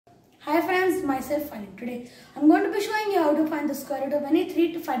friends, myself Fali. Today I'm going to be showing you how to find the square root of any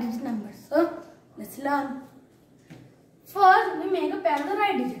 3 to 5 digit numbers. So let's learn. First we make a pair of the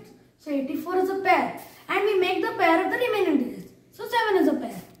right digits. So 84 is a pair and we make the pair of the remaining digits. So 7 is a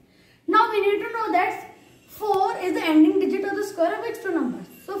pair. Now we need to know that 4 is the ending digit of the square of which two numbers.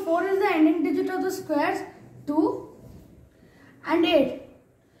 So 4 is the ending digit of the squares 2 and 8.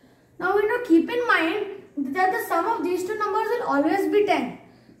 Now we need to keep in mind that the sum of these two numbers will always be 10.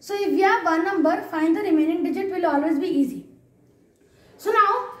 So if we have one number, find the remaining digit will always be easy. So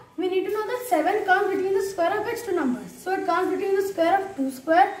now we need to know that 7 comes between the square of which two numbers. So it comes between the square of 2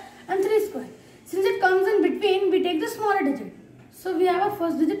 square and 3 square. Since it comes in between, we take the smaller digit. So we have our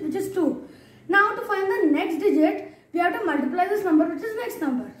first digit which is 2. Now to find the next digit, we have to multiply this number which is next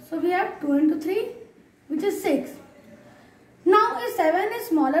number. So we have 2 into 3 which is 6. Now if 7 is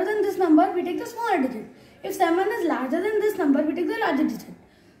smaller than this number, we take the smaller digit. If 7 is larger than this number, we take the larger digit.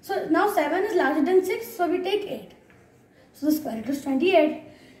 So now 7 is larger than 6, so we take 8. So the square root is 28.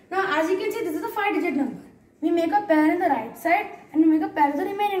 Now as you can see, this is a 5 digit number. We make a pair in the right side and we make a pair of the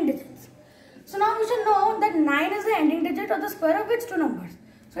remaining digits. So now we should know that 9 is the ending digit of the square of which two numbers.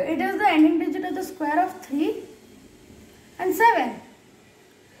 So it is the ending digit of the square of 3 and 7.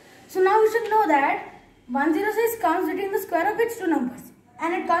 So now we should know that 106 comes between the square of which two numbers,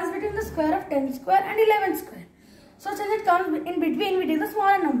 and it comes between the square of 10 square and 11 square. So since it comes in between, we take the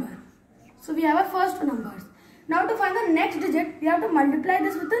smaller number. So we have our first two numbers. Now to find the next digit, we have to multiply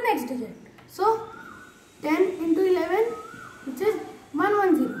this with the next digit. So 10 into 11 which is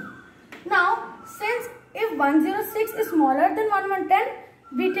 110. Now since if 106 is smaller than 110,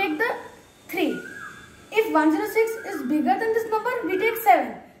 we take the 3. If 106 is bigger than this number, we take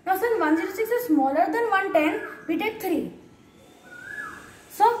 7. Now since 106 is smaller than 110, we take 3.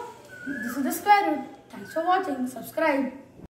 So this is the square root. Thanks for watching. Subscribe.